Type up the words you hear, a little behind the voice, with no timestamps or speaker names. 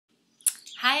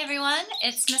Hi everyone,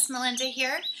 it's Miss Melinda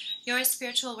here, your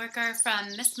spiritual worker from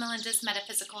MissMelinda's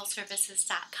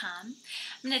MetaphysicalServices.com.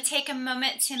 I'm going to take a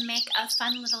moment to make a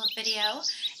fun little video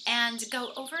and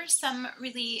go over some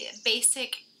really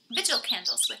basic Vigil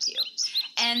candles with you.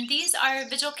 And these are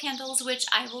Vigil candles which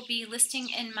I will be listing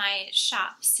in my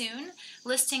shop soon,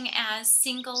 listing as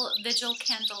single Vigil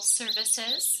candle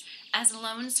services, as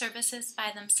lone services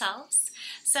by themselves.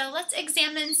 So let's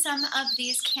examine some of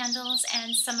these candles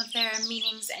and some of their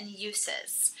meanings and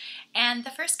uses. And the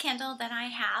first candle that I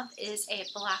have is a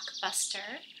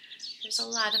blockbuster. There's a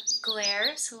lot of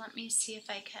glare, so let me see if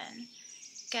I can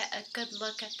get a good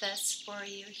look at this for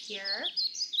you here.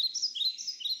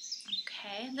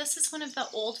 Okay, this is one of the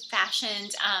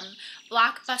old-fashioned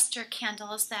blockbuster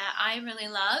candles that I really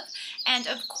love. And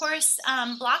of course,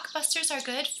 blockbusters are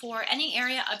good for any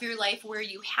area of your life where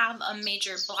you have a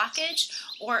major blockage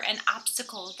or an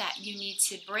obstacle that you need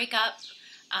to break up,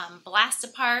 blast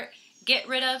apart, get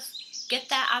rid of. Get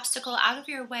that obstacle out of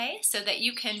your way so that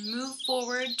you can move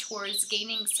forward towards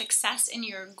gaining success in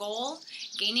your goal,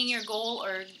 gaining your goal,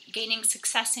 or gaining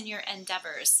success in your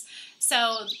endeavors.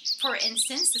 So, for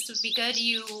instance, this would be good.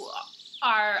 You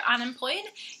are unemployed.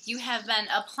 You have been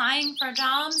applying for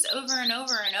jobs over and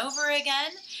over and over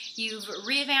again. You've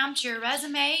revamped your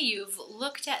resume. You've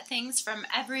looked at things from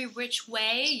every which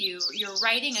way. You're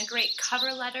writing a great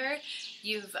cover letter.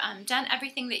 You've done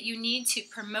everything that you need to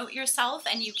promote yourself,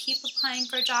 and you keep applying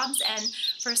for jobs, and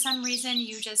for some reason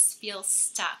you just feel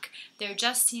stuck. There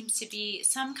just seems to be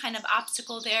some kind of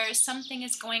obstacle there. Something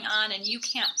is going on and you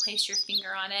can't place your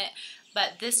finger on it,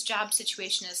 but this job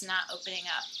situation is not opening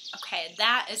up. Okay,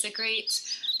 that is a great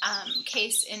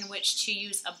case in which to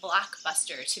use a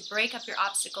blockbuster to break up your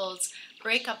obstacles,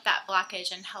 break up that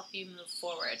blockage, and help you move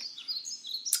forward.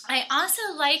 I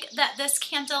also like that this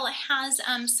candle has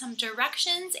some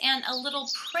directions and a little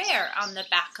prayer on the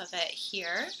back of it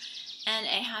here. And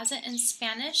it has it in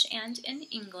Spanish and in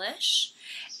English.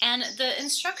 And the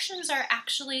instructions are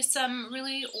actually some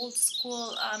really old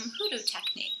school hoodoo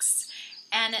techniques.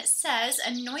 And it says,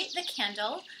 anoint the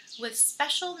candle with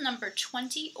special number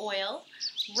 20 oil,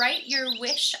 write your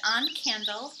wish on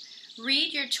candle,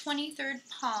 read your 23rd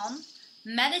palm,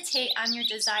 meditate on your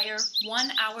desire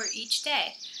 1 hour each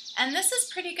day. And this is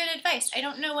pretty good advice. I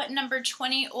don't know what number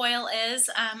 20 oil is.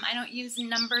 I don't use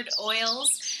numbered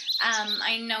oils.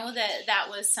 I know that that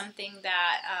was something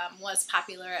that was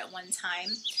popular at one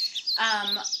time.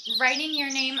 Writing your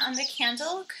name on the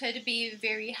candle could be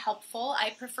very helpful. I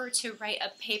prefer to write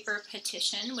a paper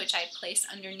petition, which I place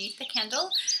underneath the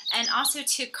candle, and also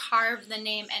to carve the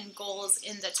name and goals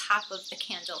in the top of the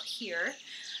candle here.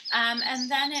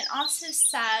 And then it also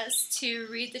says to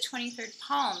read the 23rd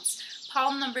palms.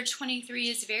 Palm number 23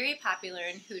 is very popular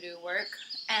in hoodoo work.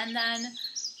 And then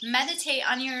meditate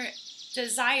on your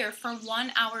desire for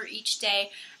 1 hour each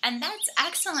day. And that's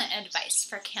excellent advice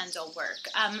for candle work.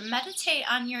 Meditate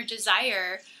on your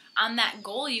desire, on that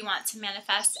goal you want to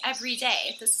manifest every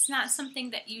day. This is not something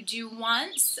that you do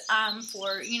once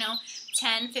for,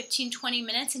 10, 15, 20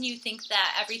 minutes and you think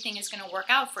that everything is going to work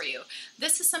out for you.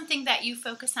 This is something that you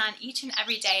focus on each and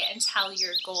every day until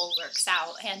your goal works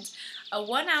out. And a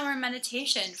 1 hour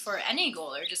meditation for any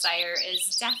goal or desire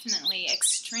is definitely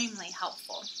extremely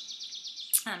helpful.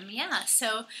 Yeah,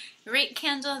 so great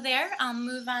candle there. I'll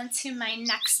move on to my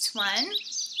next one.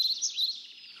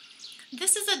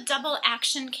 This is a double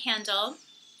action candle,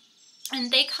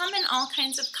 and they come in all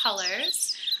kinds of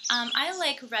colors. I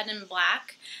like red and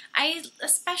black. I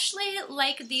especially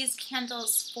like these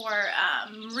candles for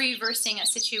reversing a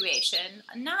situation.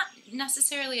 Not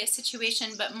necessarily a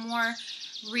situation, but more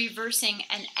reversing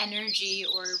an energy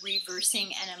or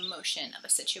reversing an emotion of a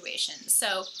situation.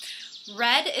 So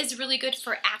red is really good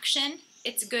for action.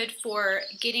 It's good for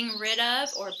getting rid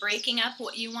of or breaking up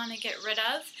what you want to get rid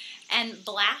of. And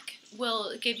black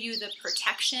will give you the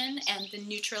protection and the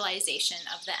neutralization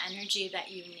of the energy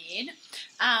that you need.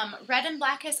 Red and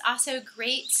black is also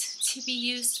great to be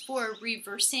used for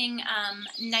reversing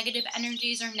negative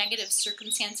energies or negative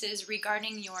circumstances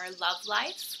regarding your love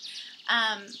life.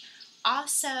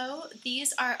 Also,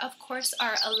 these are, of course,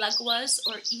 our Aleguas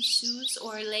or Ishus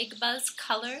or Legbas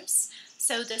colors.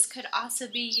 So this could also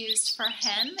be used for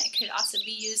him. It could also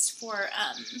be used for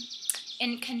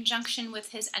in conjunction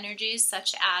with his energies,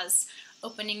 such as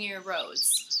opening your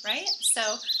roads, right?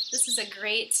 So this is a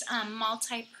great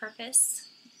multi-purpose,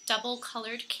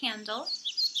 double-colored candle.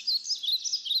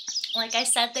 Like I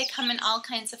said, they come in all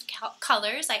kinds of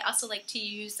colors. I also like to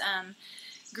use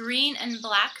green and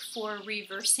black for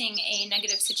reversing a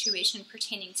negative situation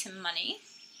pertaining to money.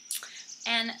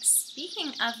 And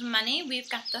speaking of money, we've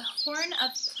got the Horn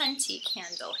of Plenty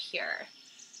candle here.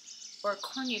 or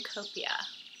cornucopia.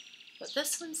 But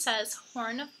this one says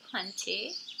Horn of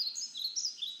Plenty.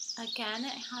 Again,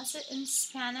 it has it in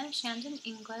Spanish and in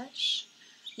English.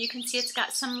 You can see it's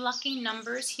got some lucky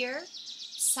numbers here,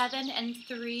 7 and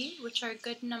 3, which are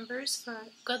good numbers for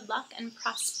good luck and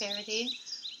prosperity.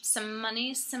 Some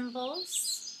money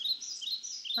symbols,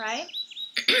 right?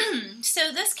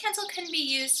 So this candle can be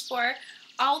used for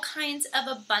all kinds of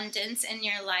abundance in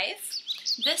your life.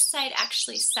 This side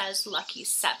actually says lucky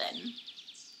 7.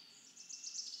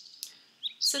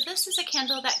 So this is a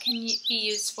candle that can be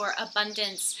used for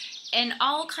abundance in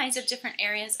all kinds of different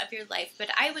areas of your life, but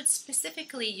I would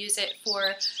specifically use it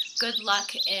for good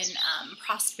luck in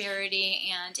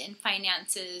prosperity and in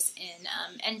finances, in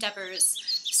endeavors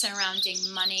surrounding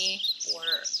money or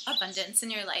abundance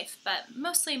in your life, but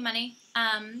mostly money.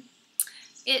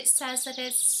 It says that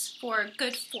it's for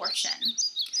good fortune.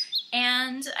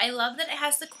 And I love that it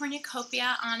has the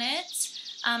cornucopia on it.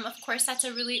 Of course, that's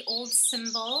a really old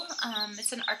symbol.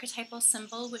 It's an archetypal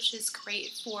symbol, which is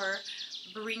great for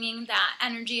bringing that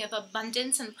energy of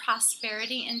abundance and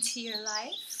prosperity into your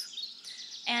life.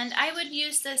 And I would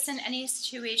use this in any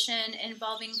situation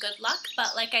involving good luck,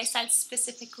 but like I said,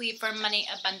 specifically for money,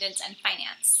 abundance, and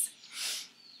finance.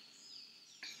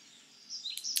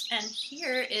 And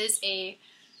here is a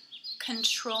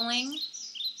controlling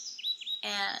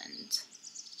and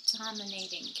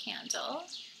dominating candle,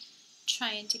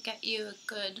 trying to get you a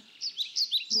good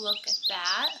look at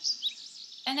that.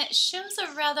 And it shows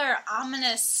a rather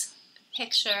ominous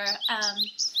picture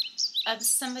of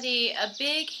somebody, a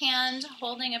big hand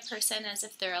holding a person as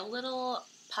if they're a little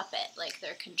puppet, like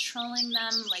they're controlling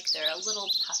them, like they're a little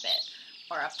puppet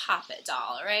or a puppet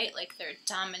doll, right? Like they're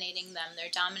dominating them,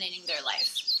 they're dominating their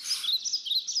life.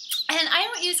 And I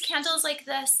don't use candles like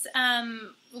this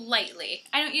lightly.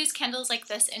 I don't use candles like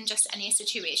this in just any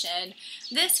situation.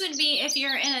 This would be if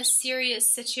you're in a serious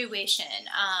situation.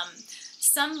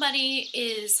 Somebody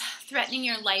is threatening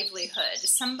your livelihood.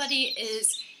 Somebody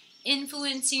is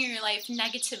influencing your life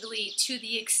negatively to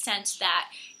the extent that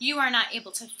you are not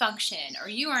able to function, or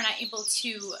you are not able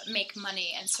to make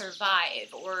money and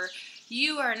survive, or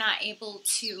you are not able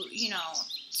to,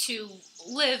 to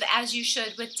live as you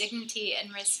should with dignity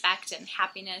and respect and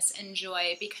happiness and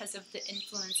joy because of the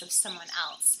influence of someone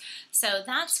else. So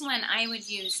that's when I would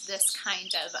use this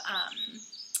kind of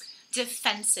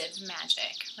defensive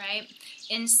magic, right?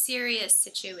 In serious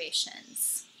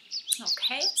situations.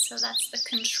 Okay, so that's the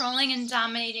controlling and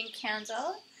dominating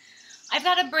candle. I've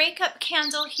got a breakup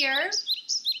candle here,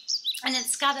 and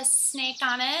it's got a snake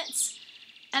on it,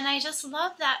 and I just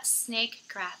love that snake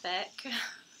graphic.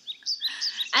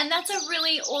 And that's a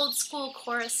really old school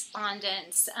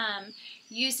correspondence,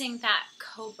 using that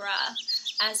cobra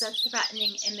as a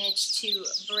threatening image to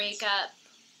break up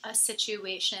a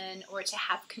situation or to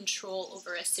have control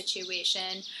over a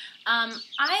situation.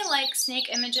 I like snake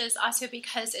images also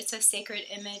because it's a sacred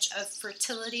image of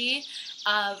fertility,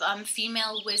 of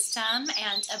female wisdom,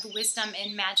 and of wisdom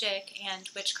in magic and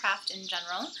witchcraft in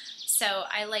general. So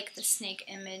I like the snake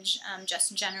image,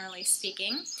 just generally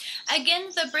speaking. Again,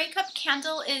 the breakup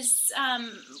candle is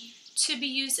to be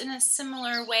used in a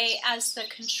similar way as the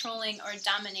controlling or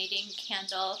dominating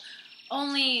candle,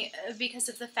 only because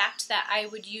of the fact that I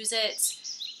would use it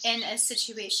in a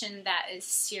situation that is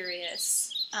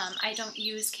serious. I don't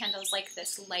use candles like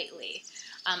this lightly.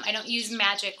 I don't use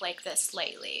magic like this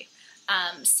lightly.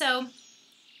 So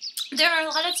there are a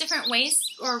lot of different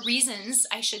ways, or reasons,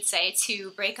 I should say,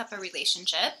 to break up a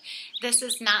relationship. This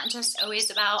is not just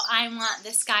always about, I want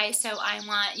this guy, so I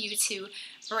want you to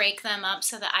break them up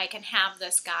so that I can have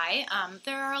this guy.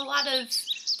 There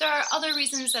are other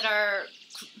reasons that are,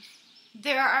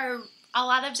 there are a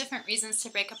lot of different reasons to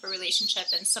break up a relationship,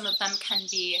 and some of them can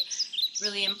be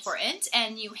really important,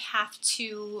 and you have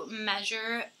to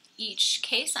measure each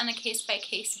case on a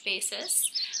case-by-case basis.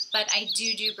 But I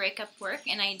do breakup work,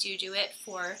 and I do it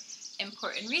for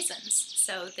important reasons.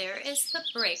 So there is the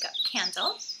breakup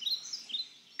candle.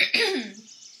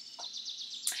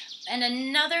 And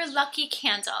another lucky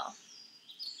candle.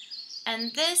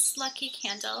 And this lucky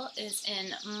candle is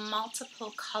in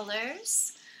multiple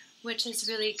colors, which is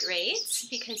really great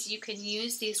because you can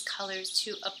use these colors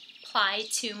to apply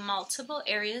to multiple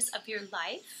areas of your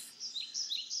life.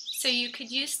 So you could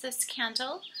use this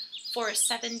candle for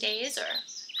 7 days, or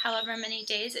however many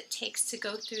days it takes to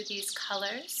go through these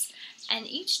colors, and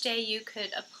each day you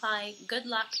could apply good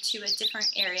luck to a different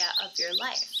area of your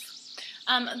life.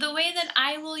 The way that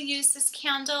I will use this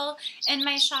candle in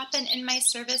my shop and in my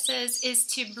services is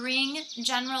to bring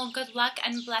general good luck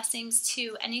and blessings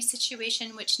to any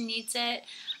situation which needs it.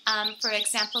 For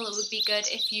example, it would be good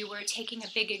if you were taking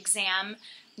a big exam.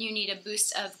 You need a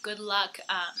boost of good luck,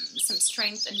 some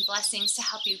strength and blessings to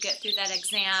help you get through that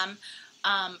exam.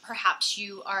 Perhaps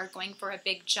you are going for a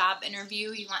big job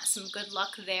interview. You want some good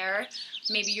luck there.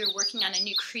 Maybe you're working on a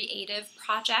new creative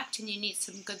project and you need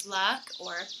some good luck.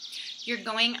 Or you're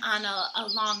going on a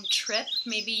long trip.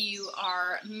 Maybe you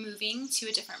are moving to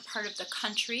a different part of the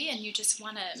country and you just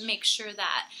want to make sure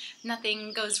that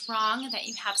nothing goes wrong and that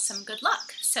you have some good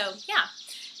luck. So yeah,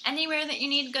 anywhere that you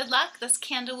need good luck, this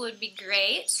candle would be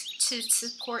great to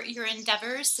support your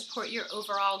endeavors, support your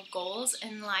overall goals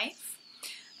in life.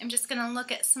 I'm just going to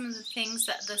look at some of the things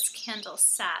that this candle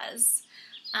says.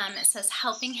 It says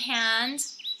helping hand,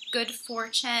 good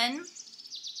fortune.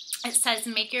 It says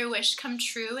make your wish come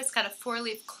true. It's got a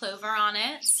 4-leaf clover on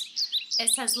it. It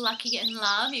says lucky in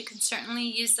love. You can certainly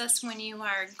use this when you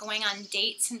are going on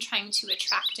dates and trying to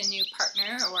attract a new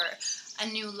partner or a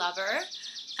new lover.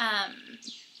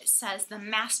 It says the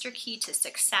master key to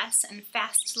success and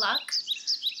fast luck.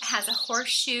 It has a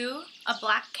horseshoe, a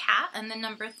black cat, and the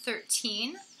number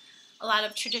 13. A lot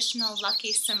of traditional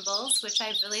lucky symbols, which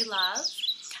I really love.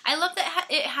 I love that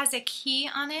it has a key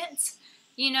on it.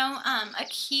 You know, a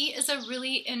key is a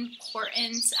really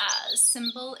important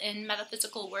symbol in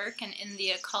metaphysical work and in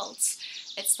the occult.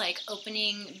 It's like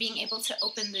being able to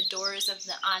open the doors of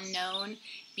the unknown,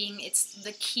 it's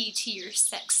the key to your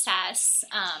success.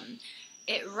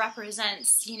 It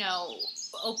represents, you know,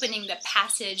 opening the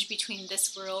passage between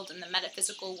this world and the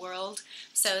metaphysical world.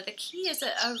 So the key is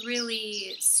a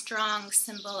really strong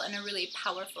symbol and a really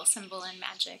powerful symbol in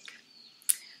magic.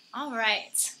 All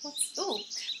right.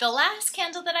 The last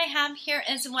candle that I have here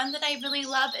is one that I really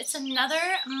love. It's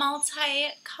another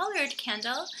multicolored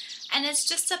candle, and it's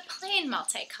just a plain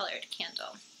multicolored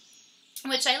candle,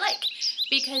 which I like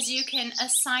because you can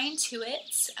assign to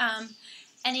it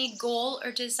any goal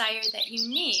or desire that you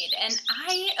need. And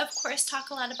I, of course,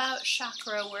 talk a lot about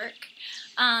chakra work.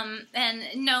 And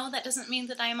no, that doesn't mean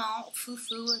that I'm all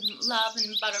foo-foo and love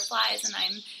and butterflies and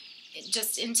I'm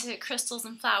just into crystals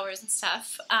and flowers and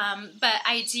stuff. But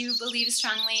I do believe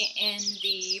strongly in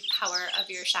the power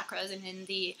of your chakras and in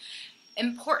the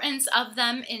importance of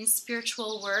them in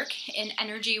spiritual work, in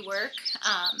energy work,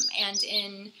 and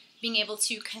in being able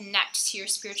to connect to your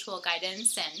spiritual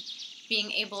guidance and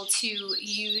being able to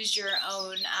use your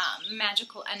own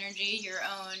magical energy, your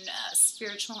own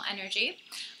spiritual energy.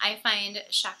 I find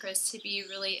chakras to be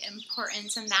really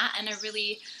important in that and a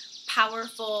really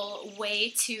powerful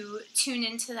way to tune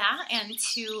into that and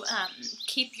to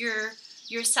keep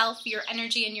yourself, your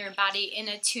energy, and your body in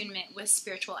attunement with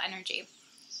spiritual energy.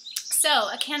 So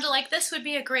a candle like this would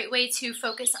be a great way to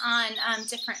focus on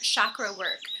different chakra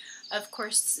work. Of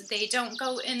course, they don't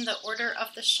go in the order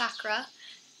of the chakra,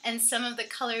 and some of the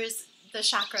colors, the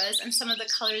chakras, and some of the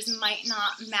colors might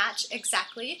not match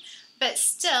exactly, but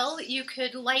still you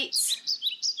can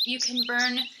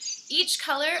burn each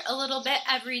color a little bit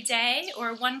every day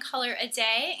or one color a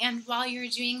day, and while you're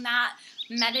doing that,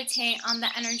 meditate on the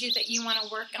energy that you want to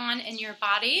work on in your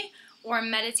body, or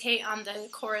meditate on the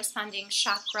corresponding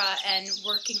chakra and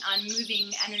working on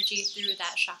moving energy through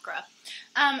that chakra.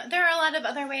 There are a lot of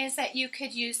other ways that you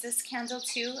could use this candle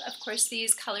too. Of course,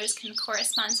 these colors can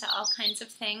correspond to all kinds of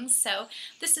things, so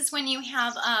this is when you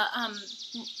have a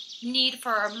need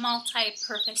for a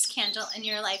multi-purpose candle in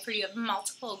your life where you have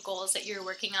multiple goals that you're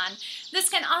working on. This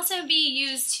can also be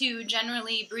used to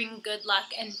generally bring good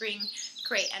luck and bring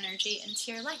great energy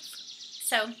into your life.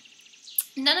 So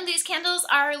none of these candles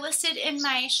are listed in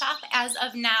my shop as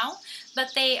of now,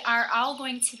 but they are all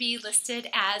going to be listed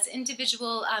as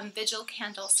individual Vigil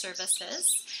candle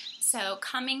services. So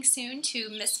coming soon to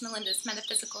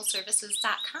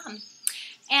MissMelindasMetaphysicalServices.com.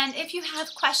 And if you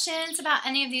have questions about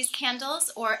any of these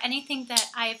candles or anything that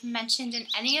I've mentioned in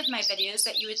any of my videos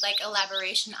that you would like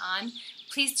elaboration on,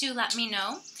 please do let me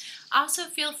know. Also,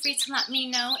 feel free to let me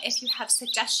know if you have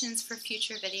suggestions for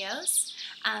future videos.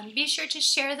 Be sure to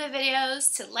share the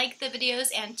videos, to like the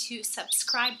videos, and to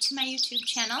subscribe to my YouTube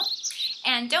channel.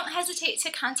 And don't hesitate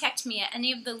to contact me at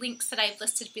any of the links that I've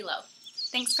listed below.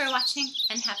 Thanks for watching,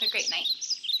 and have a great night.